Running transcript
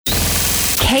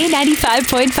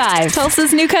K95.5,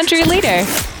 Tulsa's new country leader.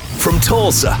 From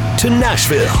Tulsa to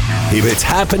Nashville, if it's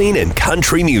happening in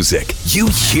country music, you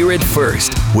hear it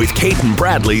first with Cait and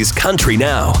Bradley's Country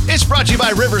Now. It's brought to you by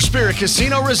River Spirit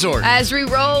Casino Resort. As we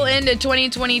roll into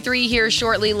 2023 here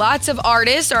shortly, lots of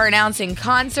artists are announcing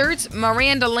concerts.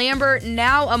 Miranda Lambert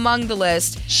now among the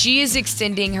list. She is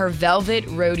extending her Velvet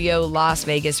Rodeo Las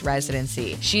Vegas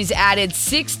residency. She's added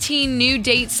 16 new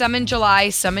dates, some in July,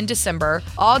 some in December.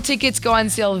 All tickets go on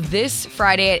sale this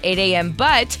Friday at 8 a.m.,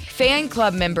 but fan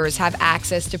club members have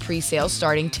access to pre-sales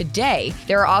starting today.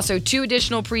 There are also 2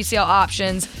 additional pre-sale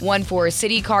options, one for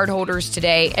Citi card holders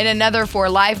today and another for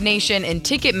Live Nation and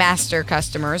Ticketmaster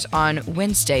customers on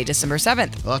Wednesday, December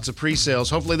 7th. Lots of pre-sales.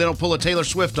 Hopefully they don't pull a Taylor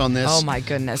Swift on this. Oh my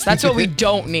goodness. That's what we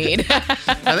don't need.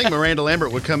 I think Miranda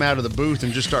Lambert would come out of the booth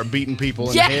and just start beating people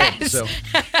in the head. So,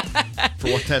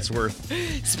 for what that's worth.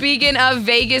 Speaking of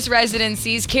Vegas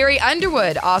residencies, Carrie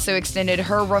Underwood also extended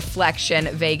her Reflection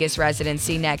Vegas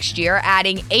residency next year,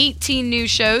 adding 18 new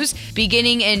shows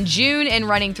beginning in June and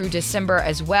running through December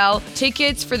as well.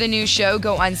 Tickets for the new show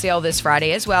go on sale this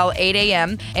Friday as well, 8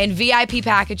 a.m., and VIP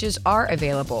packages are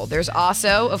available. There's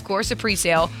also, of course, a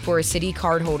pre-sale for Citi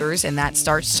card holders, and that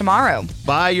starts tomorrow.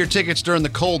 Buy your tickets during the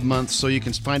cold months so you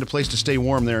can find a place to stay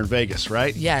warm there in Vegas,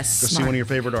 right? Yes. Go see one of your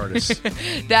favorite artists.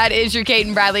 That is your Cait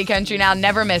and Bradley Country Now.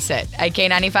 Never miss it at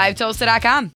K95Tulsa.com.